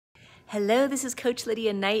Hello, this is Coach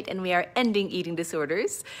Lydia Knight, and we are ending eating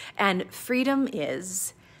disorders. And freedom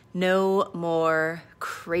is no more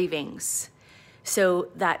cravings. So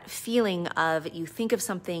that feeling of you think of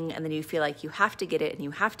something and then you feel like you have to get it and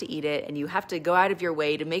you have to eat it and you have to go out of your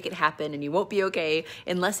way to make it happen and you won't be okay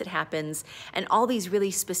unless it happens. And all these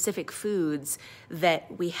really specific foods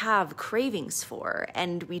that we have cravings for,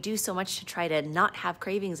 and we do so much to try to not have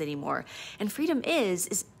cravings anymore. And freedom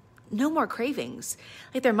is no more cravings.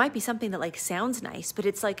 Like there might be something that like sounds nice, but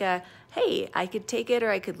it's like hey, I could take it or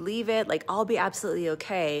I could leave it. Like I'll be absolutely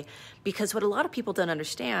okay. Because what a lot of people don't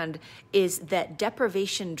understand is that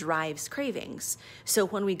deprivation drives cravings. So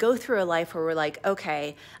when we go through a life where we're like,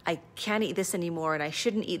 okay, I can't eat this anymore and I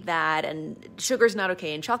shouldn't eat that, and sugar's not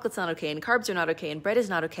okay and chocolate's not okay and carbs are not okay and bread is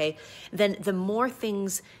not okay, then the more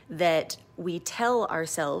things that we tell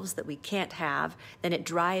ourselves that we can't have, then it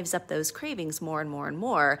drives up those cravings more and more and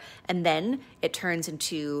more. And then it turns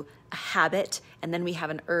into a habit, and then we have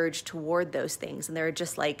an urge toward those things. And they're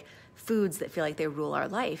just like foods that feel like they rule our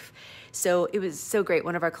life. So it was so great.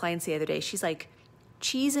 One of our clients the other day, she's like,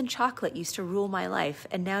 cheese and chocolate used to rule my life,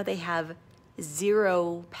 and now they have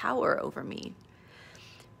zero power over me.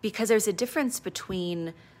 Because there's a difference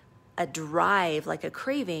between a drive, like a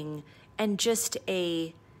craving, and just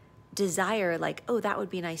a desire, like, oh, that would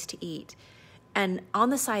be nice to eat. And on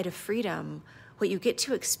the side of freedom, what you get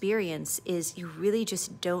to experience is you really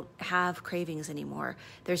just don't have cravings anymore.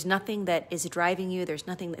 There's nothing that is driving you. There's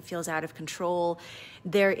nothing that feels out of control.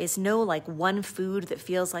 There is no like one food that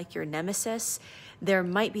feels like your nemesis. There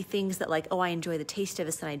might be things that like, oh, I enjoy the taste of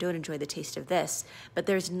this and I don't enjoy the taste of this. But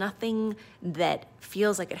there's nothing that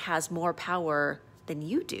feels like it has more power than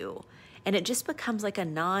you do. And it just becomes like a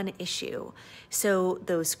non-issue. So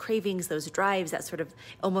those cravings, those drives, that sort of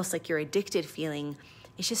almost like your addicted feeling,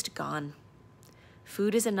 is just gone.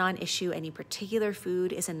 Food is a non-issue. Any particular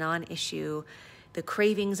food is a non-issue. The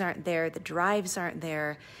cravings aren't there. The drives aren't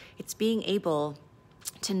there. It's being able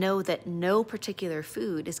to know that no particular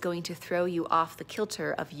food is going to throw you off the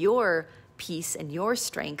kilter of your peace and your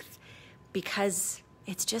strength, because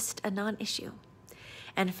it's just a non-issue.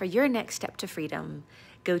 And for your next step to freedom,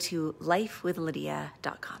 go to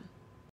lifewithlydia.com.